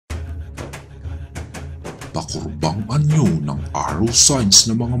Pakurbang anyo ng arrow signs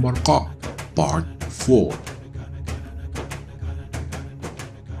ng mga marka, Part 4.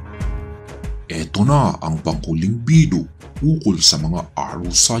 Ito na ang panghuling bidyo ukol sa mga arrow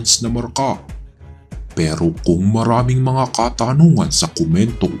signs na marka. Pero kung maraming mga katanungan sa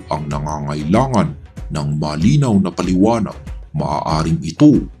komento ang nangangailangan ng malinaw na paliwanag, maaaring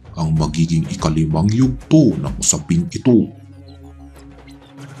ito ang magiging ikalimang yugto ng usaping ito.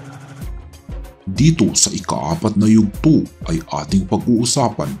 Dito sa ika-4 na yugto ay ating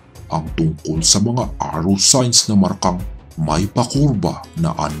pag-uusapan ang tungkol sa mga arrow signs na markang may pakurba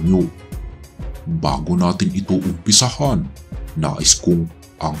na anyo. Bago natin ito umpisahan, nais kong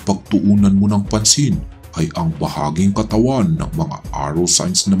ang pagtuunan mo ng pansin ay ang bahaging katawan ng mga arrow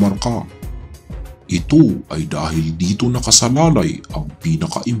signs na marka. Ito ay dahil dito nakasalalay ang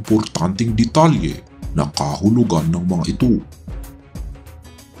pinaka-importanting detalye na kahulugan ng mga ito.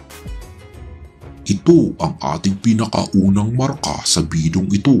 Ito ang ating pinakaunang marka sa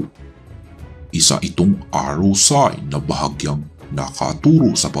bidyong ito. Isa itong arrow sign na bahagyang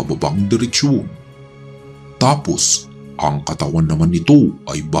nakaturo sa pababang direksyon. Tapos, ang katawan naman nito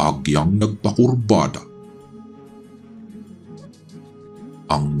ay bahagyang nagpakurbada.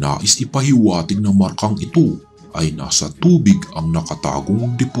 Ang nais ipahiwatig ng markang ito ay nasa tubig ang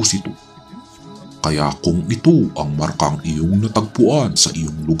nakatagong deposito. Kaya kung ito ang markang iyong natagpuan sa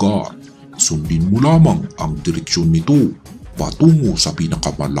iyong lugar, sundin mo lamang ang direksyon nito patungo sa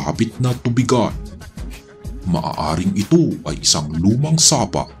pinakamalapit na tubigan. Maaaring ito ay isang lumang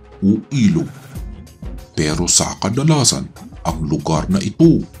sapa o ilog. Pero sa kadalasan, ang lugar na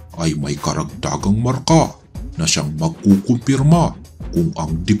ito ay may karagdagang marka na siyang magkukumpirma kung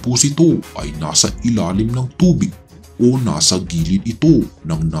ang deposito ay nasa ilalim ng tubig o nasa gilid ito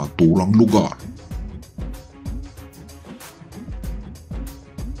ng naturang lugar.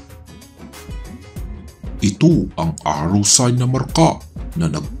 Ito ang arrow sign na marka na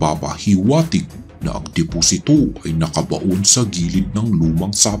nagpapahiwatig na ang deposito ay nakabaon sa gilid ng lumang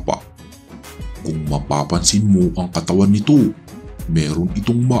sapa. Kung mapapansin mo ang katawan nito, meron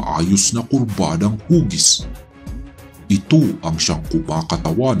itong maayos na kurbadang hugis. Ito ang siyang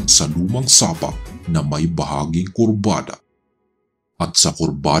kumakatawan sa lumang sapa na may bahaging kurbada. At sa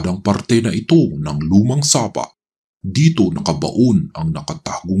kurbadang parte na ito ng lumang sapa, dito nakabaon ang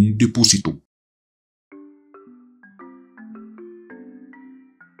nakatagong deposito.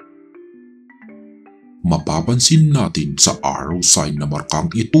 Mapapansin natin sa arrow sign na markang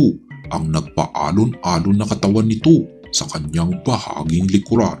ito ang nagpaalon-alon na katawan nito sa kanyang bahaging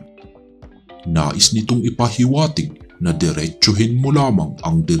likuran. Nais nitong ipahiwatig na diretsuhin mo lamang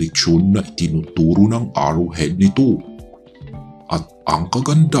ang direksyon na itinuturo ng arrowhead nito. At ang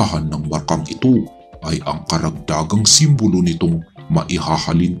kagandahan ng markang ito ay ang karagdagang simbolo nitong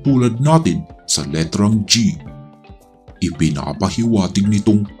maihahalin tulad natin sa letrang G. Ipinapahiwatig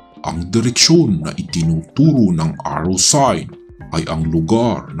nitong ang direksyon na itinuturo ng arrow sign ay ang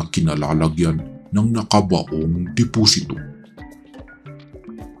lugar na kinalalagyan ng nakabaong deposito.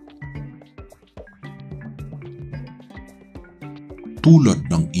 Tulad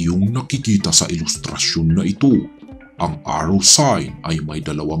ng iyong nakikita sa ilustrasyon na ito, ang arrow sign ay may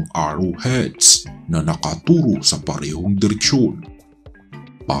dalawang arrowheads na nakaturo sa parehong direksyon.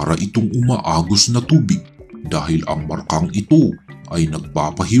 Para itong umaagos na tubig dahil ang markang ito ay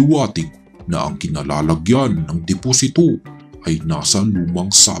nagpapahiwatig na ang kinalalagyan ng deposito ay nasa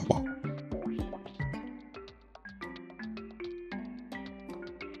lumang sapa.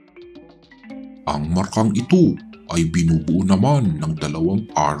 Ang markang ito ay binubuo naman ng dalawang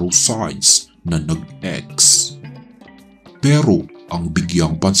arrow signs na nag-X. Pero ang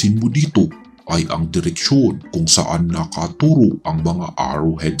bigyang pansin mo dito ay ang direksyon kung saan nakaturo ang mga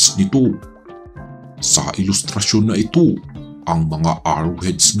arrowheads nito. Sa ilustrasyon na ito, ang mga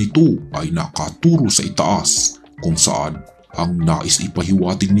arrowheads nito ay nakaturo sa itaas kung saan ang nais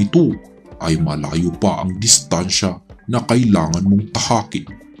ipahiwatig nito ay malayo pa ang distansya na kailangan mong tahakin.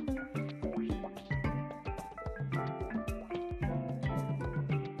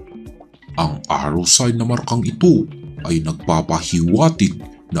 Ang arrow sign na markang ito ay nagpapahiwatig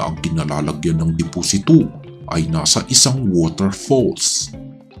na ang kinalalagyan ng deposito ay nasa isang waterfalls.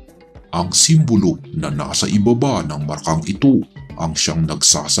 Ang simbolo na nasa ibaba ng markang ito ang siyang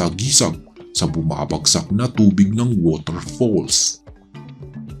nagsasagisag sa bumabagsak na tubig ng waterfalls.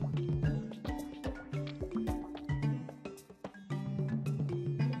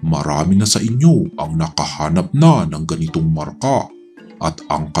 Marami na sa inyo ang nakahanap na ng ganitong marka at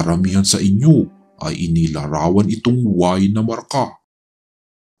ang karamihan sa inyo ay inilarawan itong Y na marka.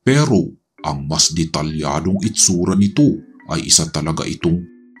 Pero ang mas detalyadong itsura nito ay isa talaga itong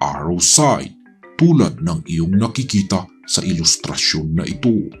arrow sign tulad ng iyong nakikita sa ilustrasyon na ito.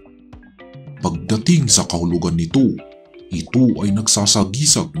 Pagdating sa kahulugan nito, ito ay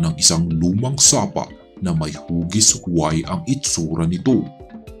nagsasagisag ng isang lumang sapa na may hugis Y ang itsura nito.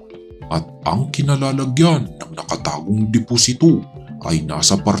 At ang kinalalagyan ng nakatagong deposito ay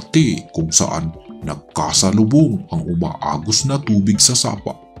nasa parte kung saan nagkasalubong ang umaagos na tubig sa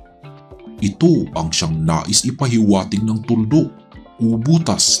sapa. Ito ang siyang nais ipahiwatig ng tuldok o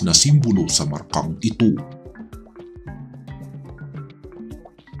butas na simbolo sa markang ito.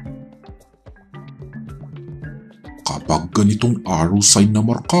 Kapag ganitong arrow sign na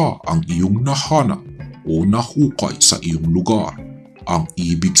marka ang iyong nahanap o nahukay sa iyong lugar, ang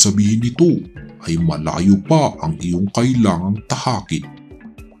ibig sabihin nito ay malayo pa ang iyong kailangang tahakin.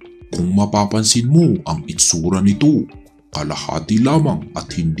 Kung mapapansin mo ang itsura nito, kalahati lamang at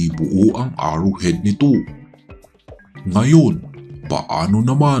hindi buo ang arrowhead nito. Ngayon, paano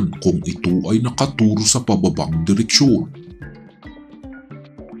naman kung ito ay nakaturo sa pababang direksyon?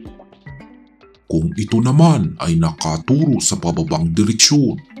 Kung ito naman ay nakaturo sa pababang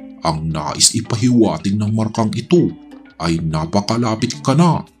direksyon, ang nais ipahiwatig ng markang ito ay napakalapit ka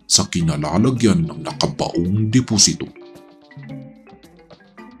na sa kinalalagyan ng nakabaong deposito.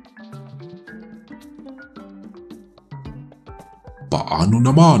 Paano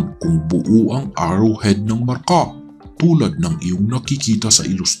naman kung buo ang arrowhead ng marka tulad ng iyong nakikita sa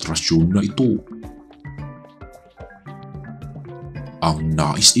ilustrasyon na ito? Ang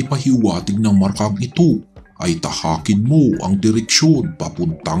nais ipahiwatig ng markang ito ay tahakin mo ang direksyon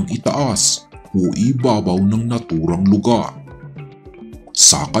papuntang itaas o ibabaw ng naturang lugar.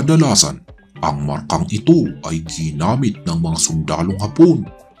 Sa kadalasan, ang markang ito ay ginamit ng mga sundalong Hapon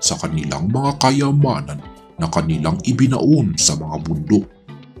sa kanilang mga kayamanan na kanilang ibinaon sa mga bundok.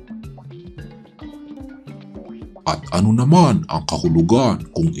 At ano naman ang kahulugan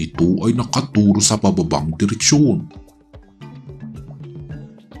kung ito ay nakaturo sa pababang direksyon?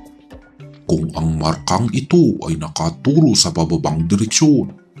 Kung ang markang ito ay nakaturo sa pababang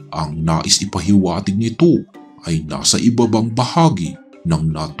direksyon, ang nais ipahiwatig nito ay nasa ibabang bahagi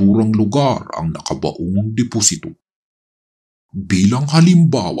ng naturang lugar ang nakabaong deposito. Bilang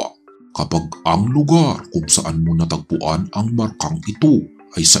halimbawa, kapag ang lugar kung saan mo natagpuan ang markang ito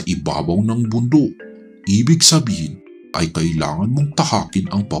ay sa ibabaw ng bundok, ibig sabihin ay kailangan mong tahakin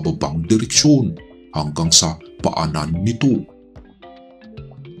ang pababang direksyon hanggang sa paanan nito.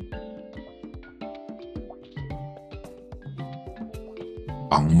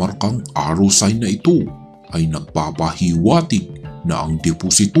 Ang markang arrow sign na ito ay nagpapahiwatig na ang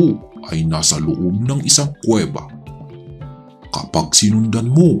deposito ay nasa loob ng isang kuweba. Kapag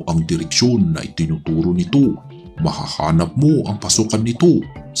sinundan mo ang direksyon na itinuturo nito, mahahanap mo ang pasukan nito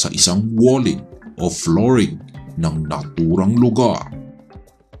sa isang walling o flooring ng naturang lugar.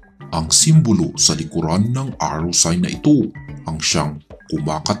 Ang simbolo sa likuran ng arrow sign na ito ang siyang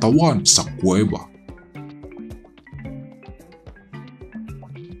kumakatawan sa kuweba.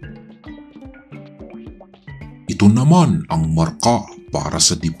 Ito naman ang marka para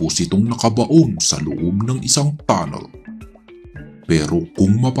sa depositong nakabaon sa loob ng isang tunnel. Pero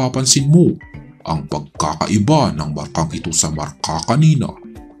kung mapapansin mo, ang pagkakaiba ng markang ito sa marka kanina,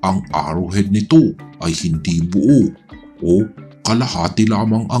 ang arrowhead nito ay hindi buo o kalahati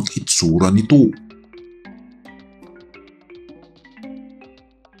lamang ang itsura nito.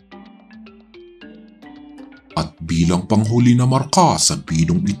 At bilang panghuli na marka sa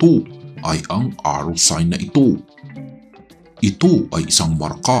bidyong ito ay ang arrow sign na ito. Ito ay isang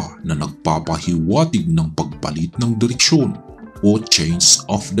marka na nagpapahiwatig ng pagpalit ng direksyon o change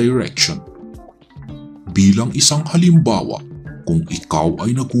of direction. Bilang isang halimbawa, kung ikaw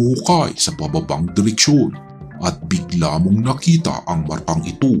ay naghuhukay sa pababang direksyon at bigla mong nakita ang markang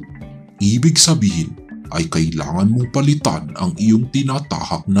ito, ibig sabihin ay kailangan mong palitan ang iyong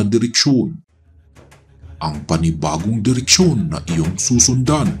tinatahak na direksyon. Ang panibagong direksyon na iyong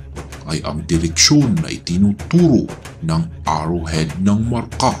susundan ay ang direksyon na itinuturo ng arrowhead ng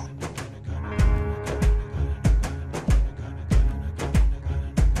marka.